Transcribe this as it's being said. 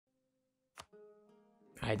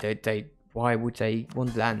Why would they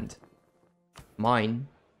want land? Mine.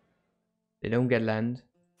 They don't get land.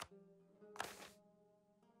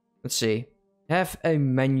 Let's see. Have a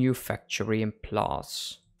manufacturing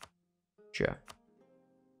plus. Sure.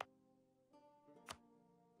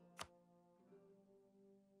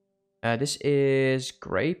 This is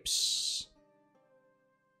grapes.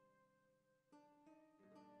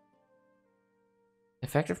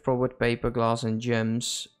 Effective product, paper, glass, and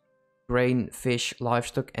gems. Grain, fish,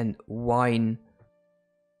 livestock, and wine.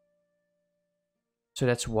 So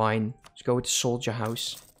that's wine. Let's go with the soldier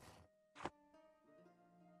house.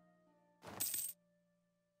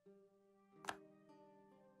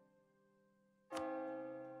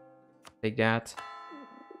 Take that.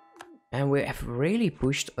 And we have really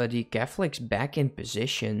pushed the Catholics back in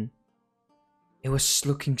position. It was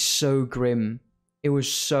looking so grim. It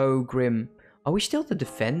was so grim. Are we still the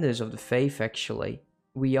defenders of the faith, actually?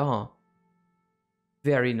 We are.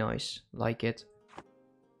 Very nice. Like it.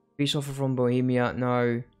 Peace offer from Bohemia.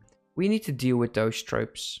 No. We need to deal with those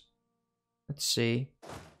tropes. Let's see.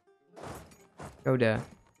 Go there.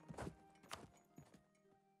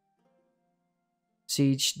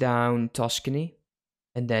 Siege down Tuscany.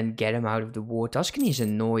 And then get him out of the war. Tuscany is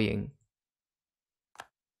annoying.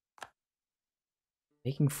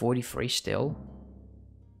 Making 43 still.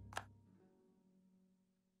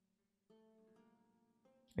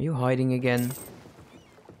 Are you hiding again?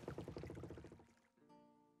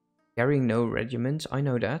 Carrying no regiments, I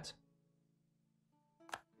know that.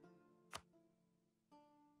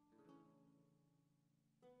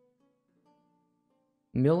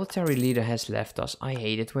 Military leader has left us. I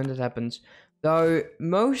hate it when that happens. Though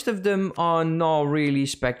most of them are not really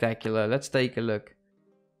spectacular. Let's take a look.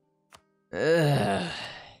 Ugh.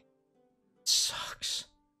 It sucks.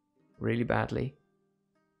 Really badly.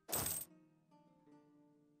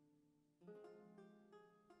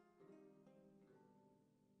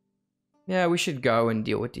 Yeah, we should go and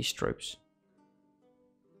deal with these troops.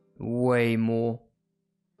 Way more.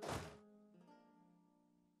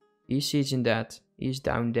 He's sieging that. He's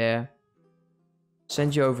down there.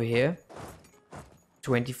 Send you over here.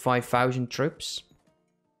 25,000 troops.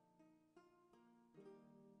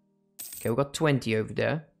 Okay, we got 20 over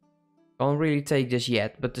there. Can't really take this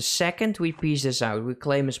yet. But the second we piece this out, we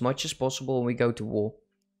claim as much as possible and we go to war.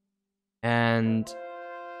 And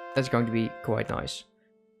that's going to be quite nice.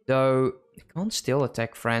 Though, they can't still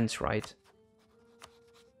attack France, right?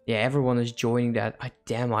 Yeah, everyone is joining that.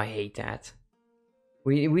 Damn, I hate that.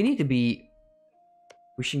 We need to be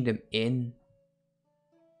pushing them in.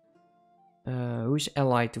 Who's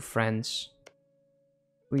allied to France?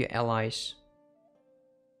 Who are your allies?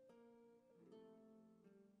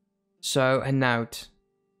 So, and out.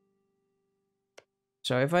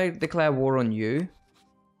 So if I declare war on you,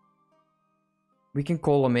 we can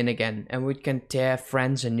call them in again and we can tear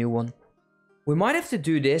France a new one. We might have to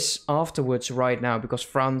do this afterwards right now because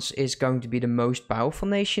France is going to be the most powerful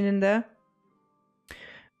nation in there.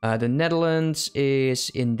 The Netherlands is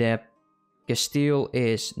in there. Castile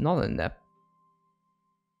is not in there.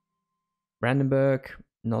 Brandenburg,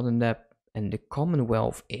 not in there. And the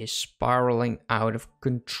Commonwealth is spiraling out of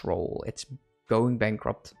control. It's going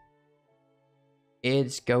bankrupt.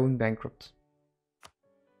 It's going bankrupt.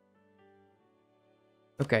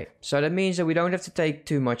 Okay, so that means that we don't have to take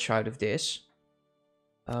too much out of this.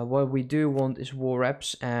 What we do want is war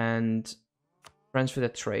reps and transfer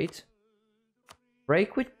that trade.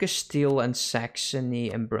 Break with Castile and Saxony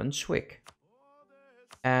and Brunswick.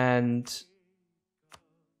 And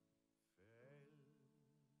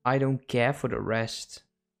I don't care for the rest.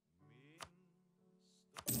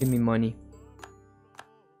 Give me money.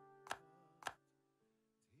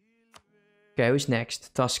 Okay, who's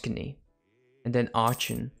next? Tuscany. And then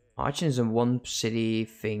Aachen. Aachen is a one city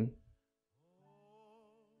thing.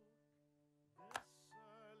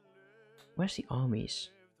 Where's the armies?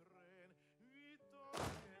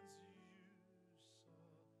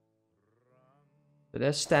 So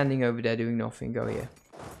they're standing over there doing nothing. Go here.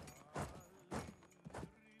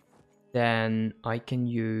 Then I can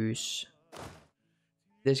use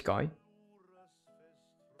this guy.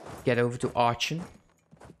 Get over to Aachen.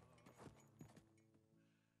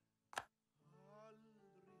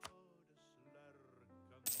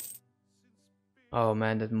 Oh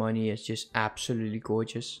man, that money is just absolutely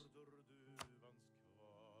gorgeous.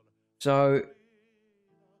 So,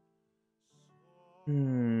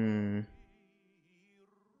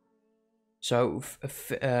 So,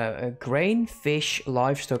 grain, fish,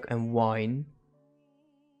 livestock, and wine.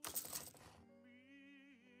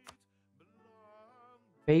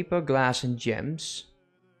 Paper, glass, and gems.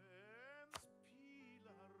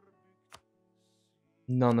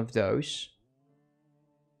 None of those.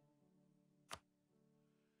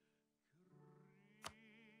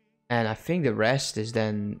 And I think the rest is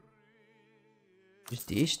then just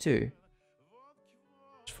these two.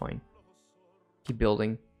 It's fine. Keep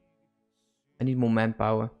building. I need more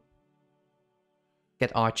manpower.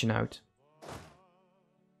 Get Archon out.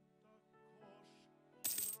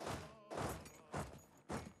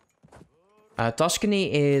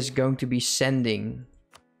 Tuscany is going to be sending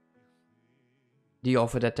the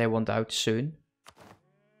offer that they want out soon.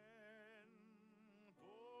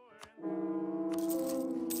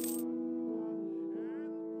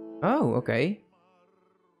 Oh, okay.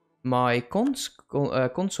 My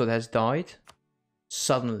consort has died.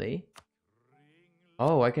 Suddenly.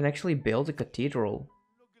 Oh, I can actually build a cathedral.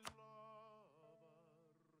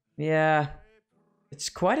 Yeah.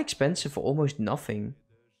 It's quite expensive for almost nothing.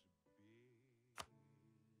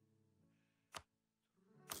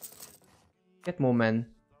 Get more men.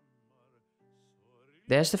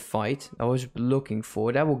 There's the fight I was looking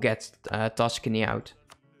for. That will get Tuscany out.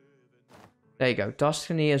 There you go.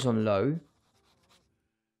 Tuscany is on low.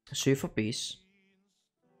 Sue for peace.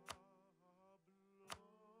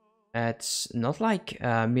 It's not like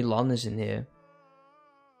Milan is in here.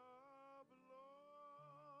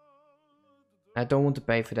 I don't want to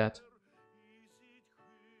pay for that.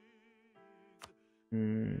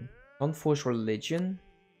 Can't force religion.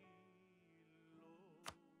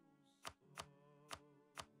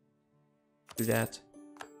 Do that.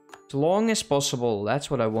 As long as possible.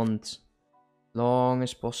 That's what I want. Long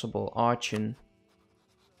as possible. Archon.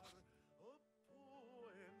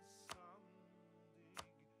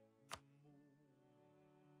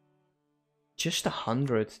 Just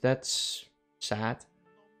 100. That's sad.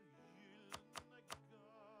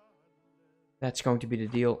 That's going to be the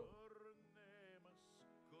deal.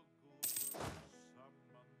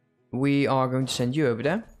 We are going to send you over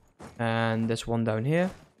there. And there's one down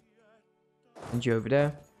here. Send you over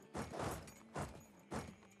there.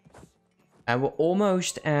 And we're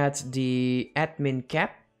almost at the admin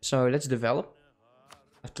cap. So let's develop.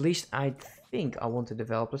 At least I think I want to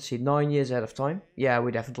develop. Let's see, 9 years out of time. Yeah,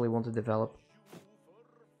 we definitely want to develop.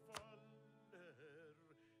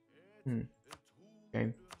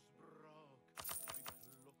 Okay.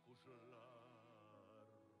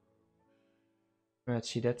 Let's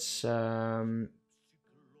see, that's real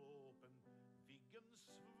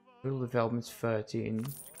development's 13.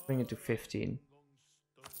 Bring it to 15.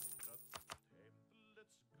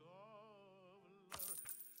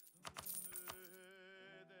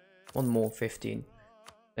 One more, 15.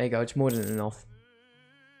 There you go, it's more than enough.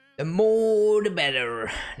 The more the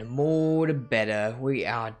better. The more the better. We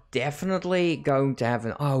are definitely going to have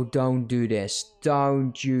an... Oh, don't do this.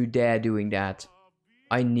 Don't you dare doing that.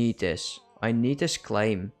 I need this. I need this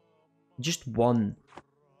claim. Just one.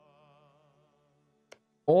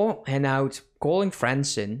 Or hand out calling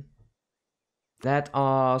friends in. Let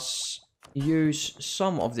us use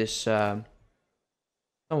some of this power.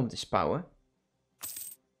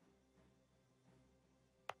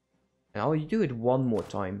 And I'll do it one more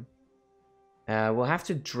time. We'll have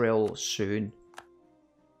to drill soon.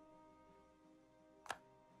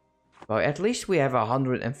 Well, at least we have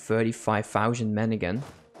 135,000 men again.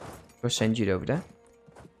 Go send you over there.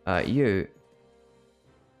 You.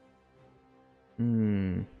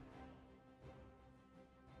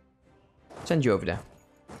 Send you over there.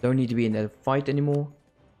 Don't need to be in that fight anymore.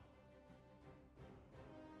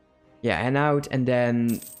 Yeah, and out and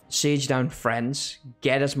then siege down friends.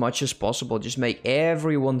 Get as much as possible. Just make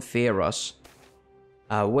everyone fear us.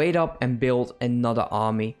 Wait up and build another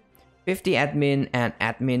army. 50 admin and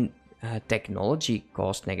admin technology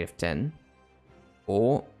cost -10.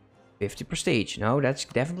 Or 50 prestige. No, that's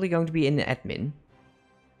definitely going to be in the admin.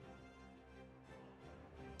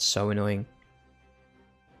 So annoying.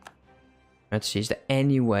 Let's see, is there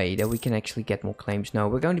any way that we can actually get more claims? No,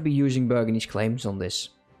 we're going to be using Burgundy's claims on this.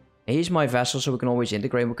 And he's my vassal, so we can always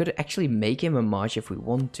integrate. We could actually make him a march if we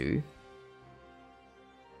want to.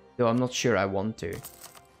 Though I'm not sure I want to.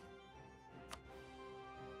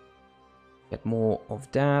 Get more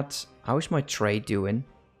of that. How is my trade doing?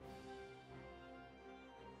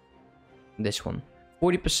 This one.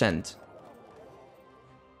 40%.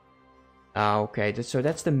 Ah, okay. So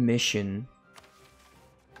that's the mission.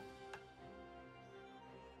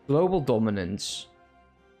 Global dominance.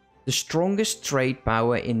 The strongest trade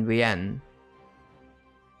power in Vienna.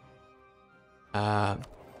 I'm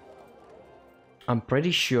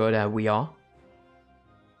pretty sure that we are.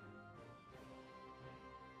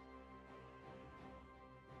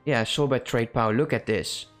 Yeah, so by trade power. Look at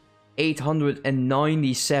this.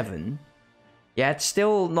 897. Yeah, it's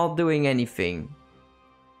still not doing anything.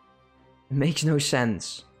 It makes no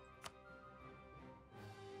sense.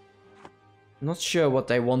 Not sure what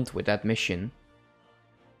they want with that mission.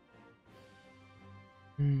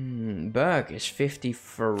 Berg is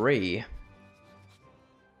 53.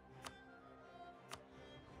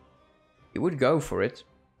 He would go for it.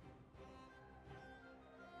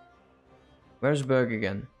 Where's Berg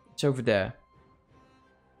again? It's over there.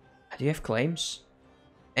 Do you have claims?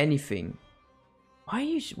 Anything. Why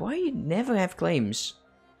you never have claims?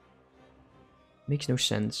 Makes no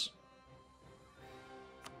sense.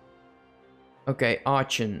 Okay,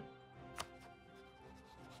 Archon.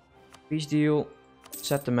 Peace deal.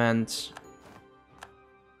 Settlement.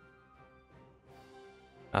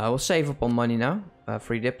 We'll save up on money now.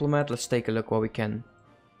 Free diplomat. Let's take a look what we can.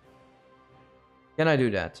 Can I do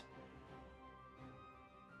that?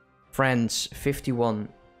 France, 51.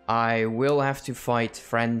 I will have to fight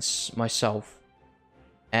France myself.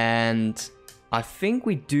 And I think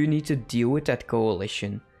we do need to deal with that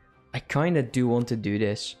coalition. I kind of do want to do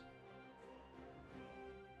this.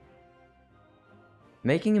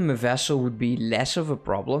 Making him a vassal would be less of a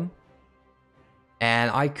problem. And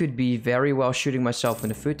I could be very well shooting myself in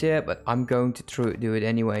the foot here, but I'm going to do it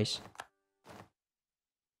anyways.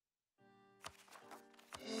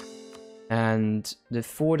 And the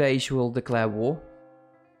 4 days will declare war.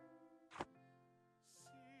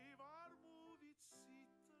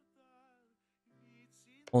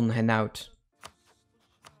 On Henout.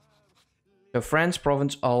 So France,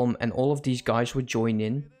 Province, Ulm, and all of these guys would join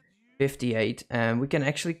in. 58. And we can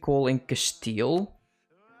actually call in Castile.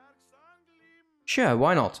 Sure,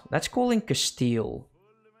 why not? Let's call in Castile.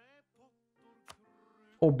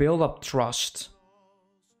 Or build up trust.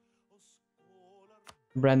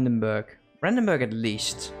 Brandenburg. Brandenburg at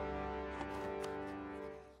least.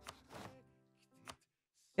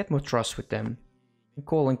 Get more trust with them. And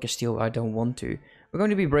call in Castile, I don't want to. We're going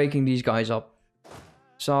to be breaking these guys up.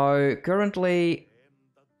 So, currently...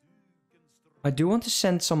 I do want to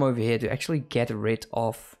send some over here to actually get rid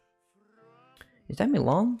of... Is that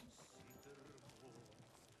Milan?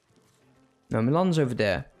 No, Milan's over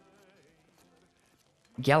there.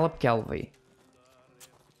 Gallop Calvi.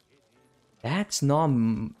 That's not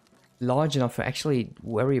large enough to actually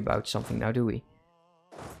worry about something now, do we?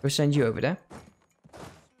 We'll send you over there.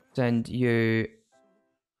 Send you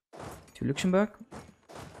to Luxembourg.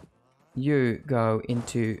 You go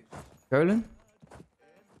into Poland.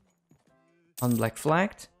 Unblack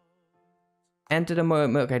flagged. Enter the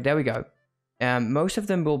okay, there we go. Most of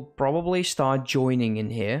them will probably start joining in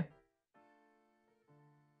here.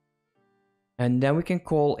 And then we can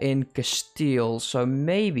call in Castile. So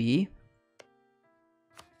maybe...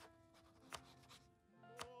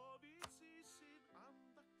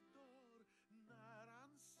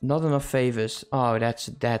 Not enough favors. Oh, that's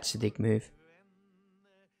a dick move.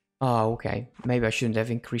 Oh, okay. Maybe I shouldn't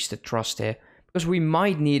have increased the trust here. Because we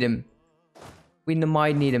might need him. We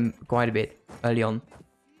might need him quite a bit early on.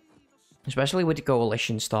 Especially with the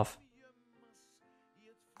coalition stuff.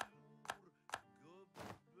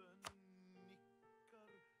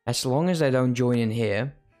 As long as they don't join in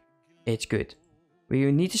here, it's good.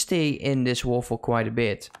 We need to stay in this war for quite a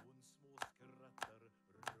bit.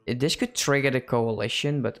 This could trigger the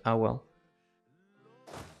coalition, but oh well.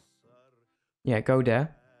 Yeah, go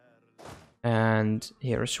there. And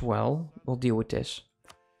here as well. We'll deal with this.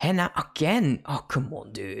 Henna again! Oh, come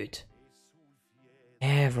on, dude.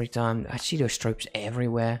 Every time. I see those troops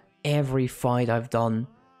everywhere. Every fight I've done,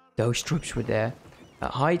 those troops were there.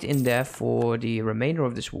 Hide in there for the remainder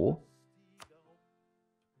of this war.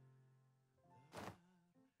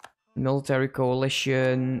 Military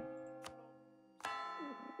coalition.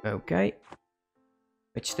 Okay.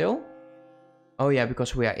 But still? Oh yeah,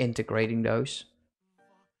 because we are integrating those.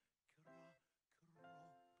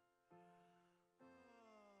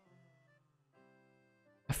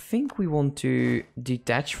 I think we want to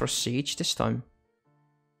detach for siege this time.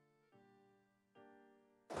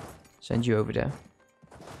 Send you over there.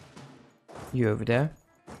 You over there.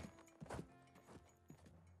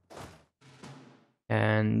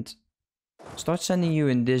 And start sending you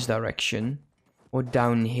in this direction. Or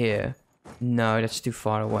down here. No, that's too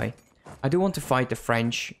far away. I do want to fight the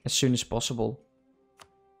French as soon as possible.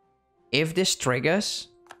 If this triggers,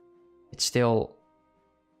 it's still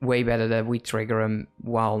way better that we trigger him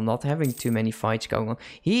while not having too many fights going on.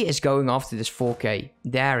 He is going after this 4K.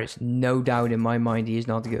 There is no doubt in my mind he is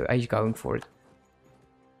not he's going for it.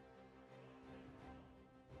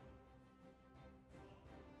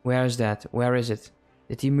 Where is that? Where is it?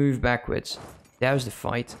 Did he move backwards? There's the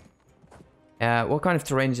fight. What kind of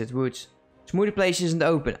terrain is it? Woods. Smoothie place isn't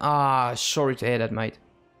open. Ah, sorry to hear that, mate.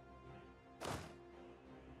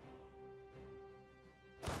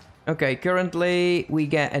 Okay, currently we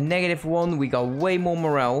get a -1. We got way more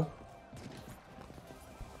morale.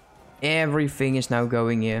 Everything is now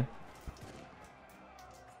going here.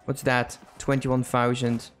 What's that?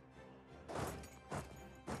 21,000.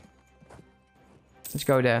 Let's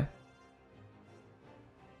go there.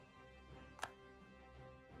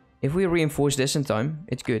 If we reinforce this in time,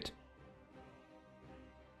 it's good.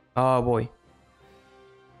 Oh boy.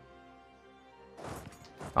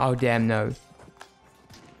 Oh damn no.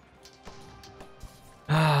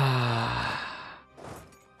 Ah.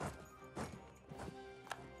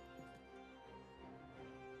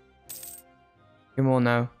 Come on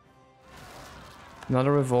now.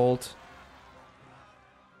 Another revolt.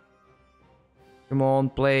 Come on,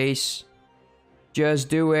 please. Just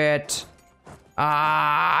do it.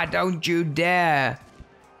 Ah, don't you dare.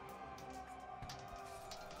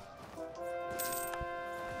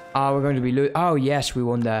 Ah, we're going to be oh, yes, we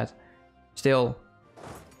won that. Still.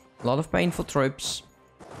 A lot of painful troops.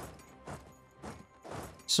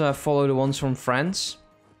 So follow the ones from France.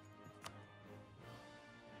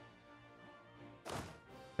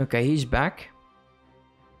 Okay, he's back.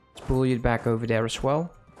 Let's pull you back over there as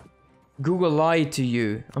well. Google lied to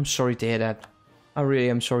you. I'm sorry to hear that. I really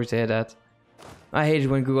am sorry to hear that. I hate it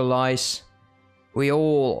when Google lies. We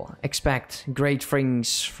all expect great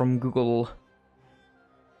things from Google.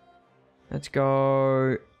 Let's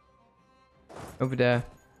go over there.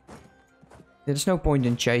 There's no point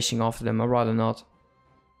in chasing after them. I'd rather not.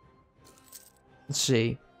 Let's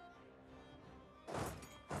see.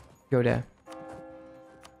 Go there.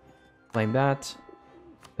 Claim that.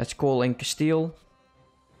 Let's call in Castile.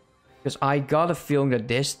 Because I got a feeling that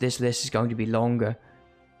this list is going to be longer.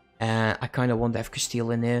 And I kind of want to have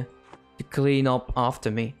Castile in here to clean up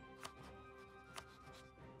after me.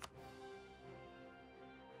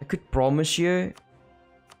 I could promise you,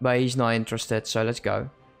 but he's not interested, so let's go.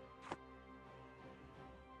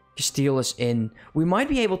 Castile is in. We might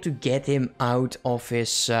be able to get him out of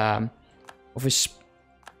his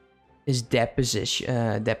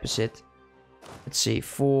deposit. Let's see,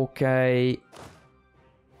 4K.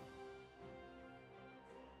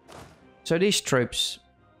 So these troops.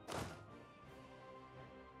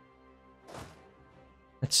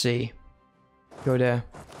 Let's see. Go there.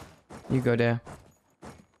 You go there.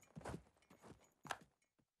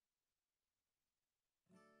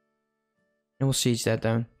 And we'll siege that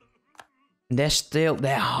down. And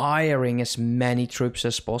they're hiring as many troops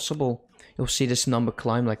as possible. You'll see this number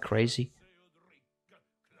climb like crazy.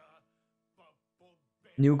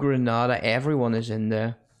 New Granada, everyone is in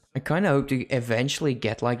there. I kind of hope to eventually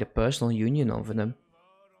get like the personal union over them.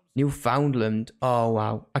 Newfoundland, oh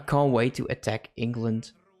wow. I can't wait to attack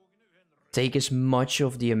England. Take as much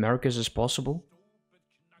of the Americas as possible.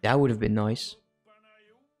 That would have been nice.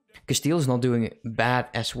 Castile is not doing bad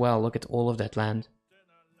as well. Look at all of that land.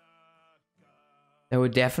 They were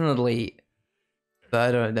definitely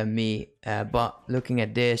better than me. But looking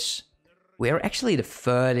at this, we're actually the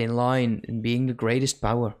third in line in being the greatest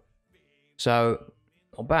power. So,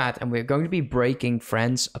 not bad. And we're going to be breaking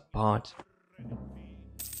France apart.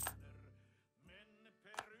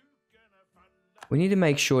 We need to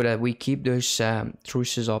make sure that we keep those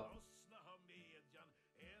truces up.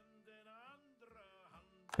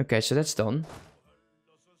 Okay, so that's done.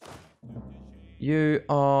 You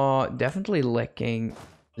are definitely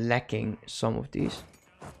lacking some of these.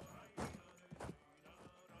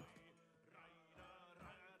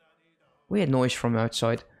 Weird noise from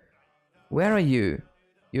outside. Where are you?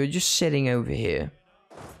 You're just sitting over here.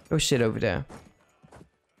 Go sit over there.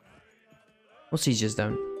 What's he just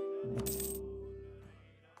done?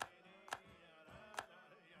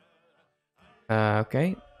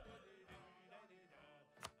 Okay.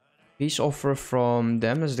 Peace offer from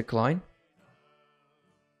them has declined.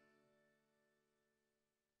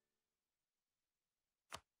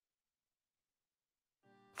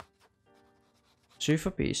 Sue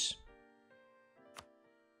for peace.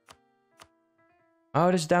 Oh,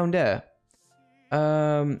 that's down there.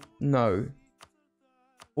 No.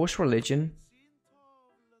 Force religion.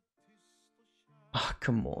 Ah,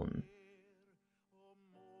 come on.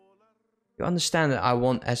 You understand that I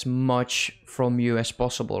want as much from you as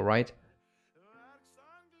possible, right?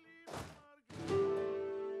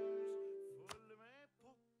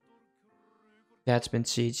 That's been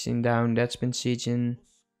sieging down, that's been sieging.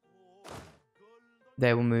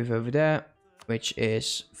 They will move over there, which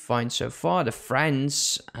is fine so far. The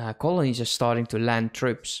French colonies are starting to land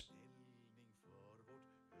troops.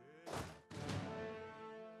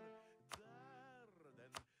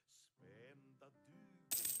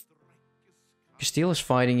 Castile is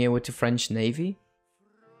fighting here with the French Navy.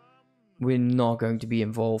 We're not going to be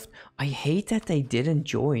involved. I hate that they didn't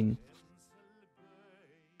join.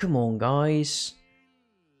 Come on, guys.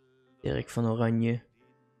 Dirk van Oranje.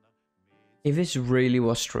 If this really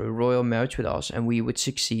was true, royal marriage with us, and we would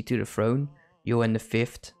succeed to the throne, Johan V,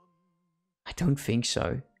 I don't think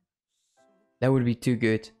so. That would be too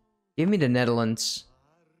good. Give me the Netherlands.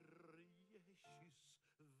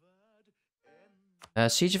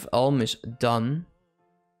 Siege of Ulm is done.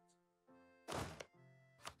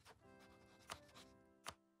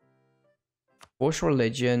 Force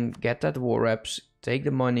religion, get that war reps, take the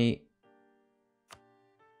money.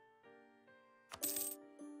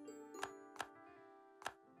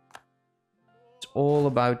 It's all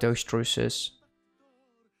about those truces.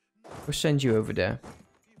 We'll send you over there.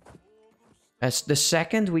 As the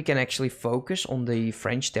second we can actually focus on the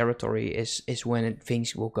French territory is when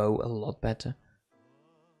things will go a lot better.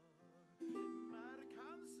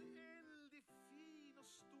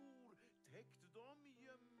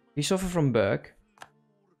 We suffer from Berg.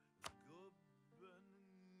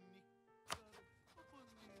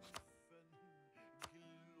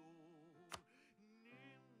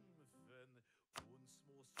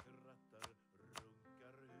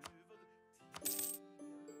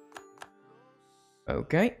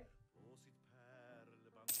 Okay.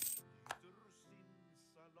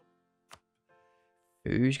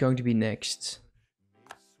 Who's going to be next?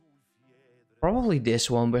 Probably this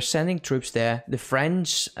one. We're sending troops there. The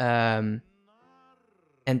French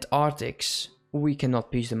Antarctics. We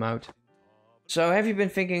cannot piece them out. So have you been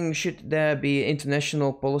thinking, should there be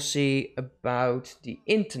international policy about the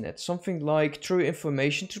internet? Something like true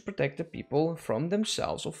information to protect the people from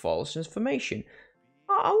themselves or false information.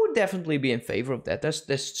 I would definitely be in favor of that.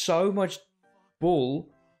 There's so much bull.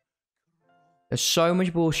 There's so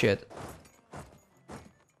much bullshit.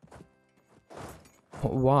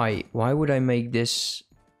 Why? Why would I make this?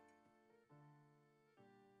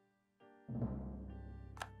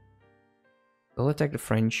 We'll attack the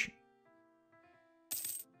French.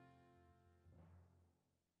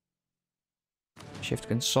 Shift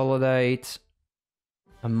consolidate.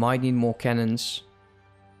 I might need more cannons.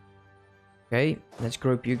 Okay, let's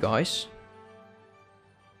group you guys.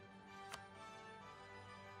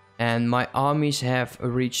 And my armies have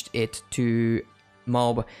reached it to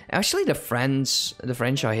Malba. Actually, the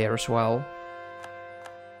French are here as well.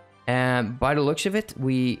 And by the looks of it,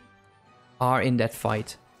 we are in that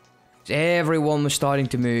fight. Everyone was starting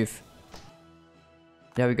to move.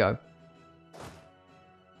 There we go.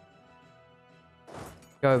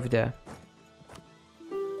 Go over there.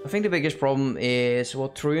 I think the biggest problem is, well,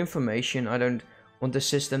 true information. I don't want a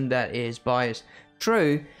system that is biased.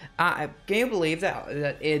 True. Can you believe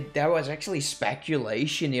that there was actually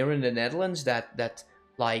speculation here in the Netherlands that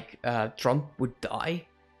Trump would die?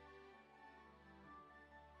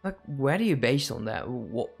 Like, where do you base on that?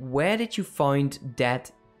 Where did you find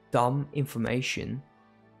that dumb information?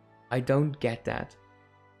 I don't get that.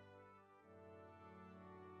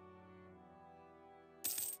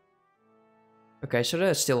 Okay, so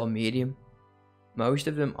that's still a medium. Most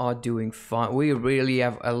of them are doing fine. We really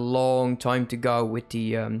have a long time to go with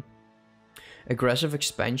the aggressive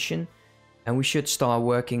expansion. And we should start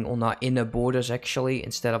working on our inner borders actually,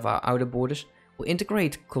 instead of our outer borders. We'll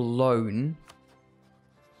integrate Cologne.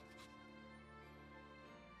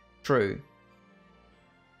 True.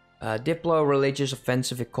 Diplo, religious,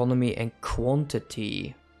 offensive, economy, and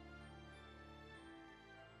quantity.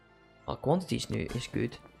 Well, quantity is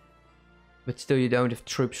good. But still, you don't have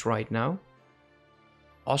troops right now.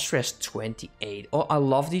 Austria has 28. Oh, I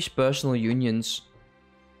love these personal unions.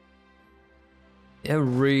 They're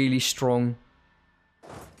really strong.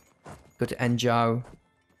 Go to Anjou.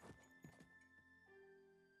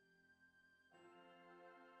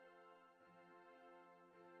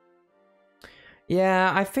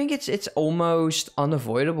 Yeah, I think it's almost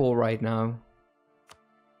unavoidable right now.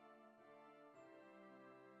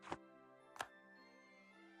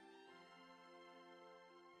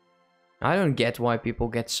 I don't get why people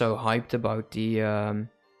get so hyped about the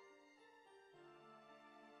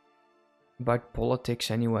about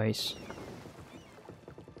politics anyways.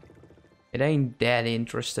 It ain't that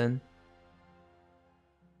interesting.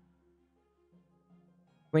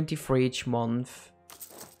 23 each month.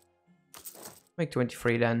 Make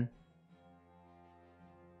 23 then.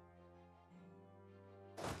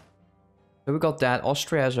 So we got that.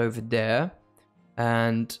 Austria's over there.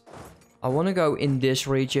 And I want to go in this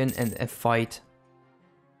region and fight.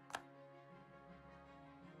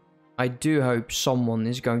 I do hope someone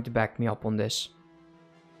is going to back me up on this.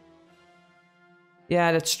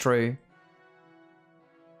 Yeah, that's true.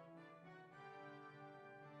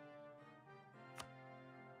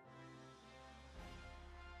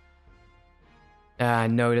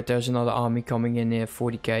 No, that there's another army coming in here,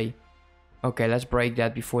 40k. Okay, let's break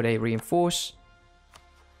that before they reinforce.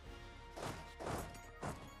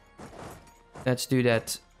 Let's do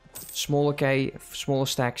that. Smaller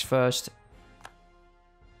stacks first.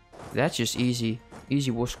 That's just easy.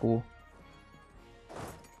 Easy war score.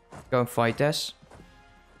 Go and fight this.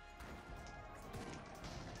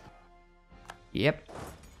 Yep.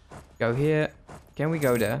 Go here. Can we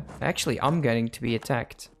go there? Actually, I'm getting to be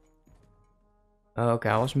attacked. Okay,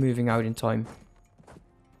 I was moving out in time.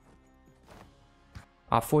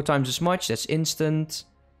 4 times as much. That's instant.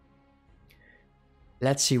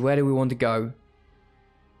 Let's see, where do we want to go?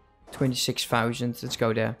 26,000. Let's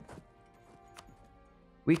go there.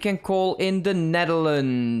 We can call in the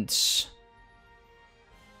Netherlands.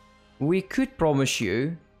 We could promise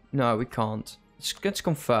you... No, we can't. Let's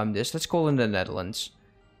confirm this. Let's call in the Netherlands.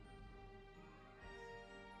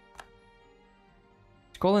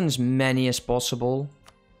 Let's call in as many as possible.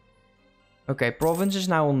 Okay, province is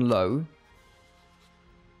now on low.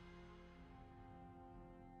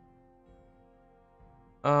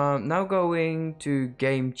 Now going to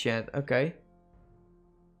game chat. Okay.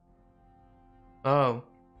 Oh.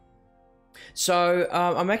 So,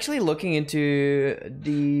 I'm actually looking into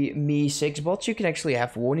the Mi 6 bots. You can actually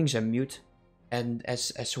have warnings and mute. And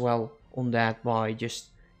as well on that by just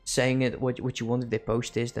saying it what you want. If they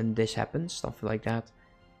post this, then this happens. Stuff like that.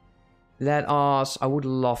 Let us... I would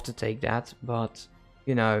love to take that. But,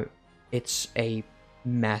 you know, it's a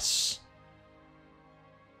mess.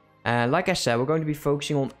 Like I said, we're going to be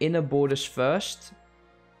focusing on inner borders first.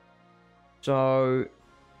 So,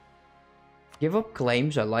 give up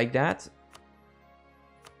claims. I like that.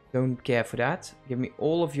 Don't care for that. Give me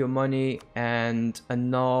all of your money and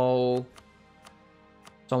annul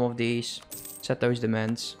some of these. Set those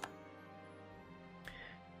demands.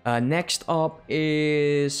 Next up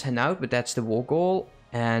is Hanaut, but that's the war goal.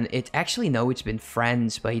 And it actually, no, it's been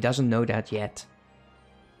France, but he doesn't know that yet.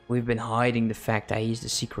 We've been hiding the fact that he's the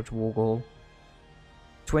secret war goal.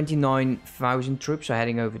 29,000 troops are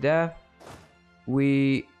heading over there.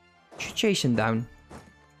 We should chase him down.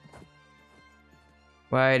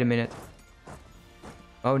 Wait a minute.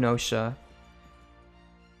 Oh no, sir.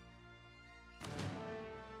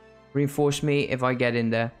 Reinforce me if I get in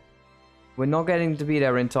there. We're not getting to be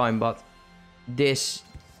there in time, but this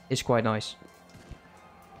is quite nice.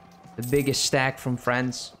 The biggest stack from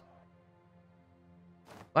France.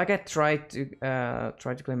 Like I tried to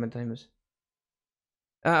claim my timers.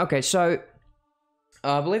 Okay, so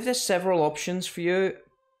I believe there's several options for you.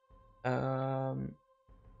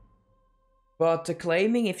 But the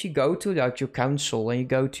claiming, if you go to like your council and you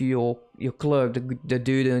go to your clerk, the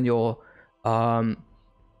dude in your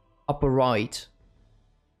upper right,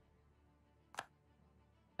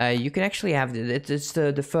 you can actually have it's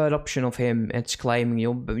the third option of him. It's claiming.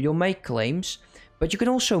 You'll make claims, but you can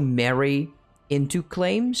also marry into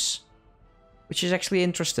claims, which is actually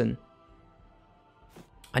interesting.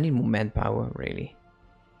 I need more manpower, really.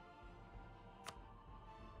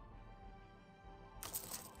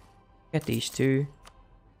 Get these two,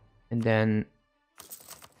 and then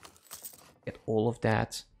get all of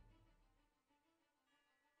that.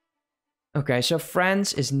 Okay, so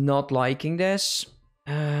France is not liking this.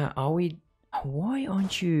 Are we... Why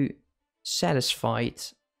aren't you satisfied?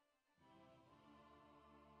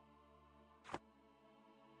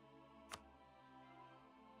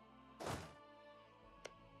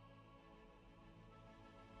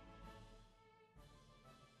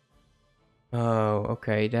 Oh,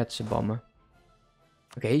 okay, that's a bummer.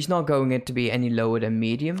 Okay, he's not going it to be any lower than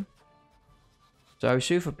medium. So,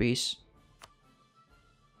 sue for peace.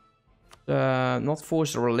 Not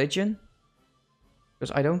force religion.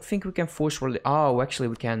 Because I don't think we can force religion. Oh, actually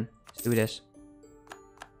we can. Let's do this.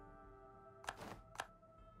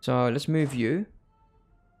 So, let's move you.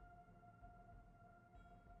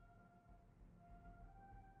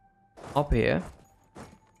 Up here.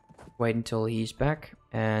 Wait until he's back.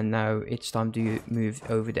 And now it's time to move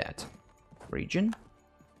over that region.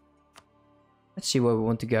 Let's see where we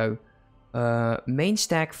want to go. Main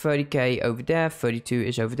stack 30k over there. 32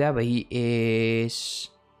 is over there, but he is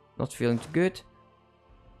not feeling too good.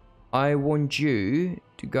 I want you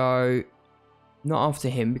to go not after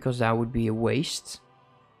him because that would be a waste.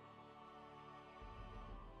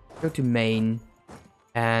 Go to main.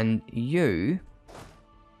 And you're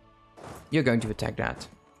going to attack that.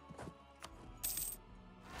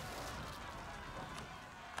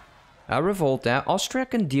 Revolt there. Austria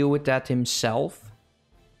can deal with that himself.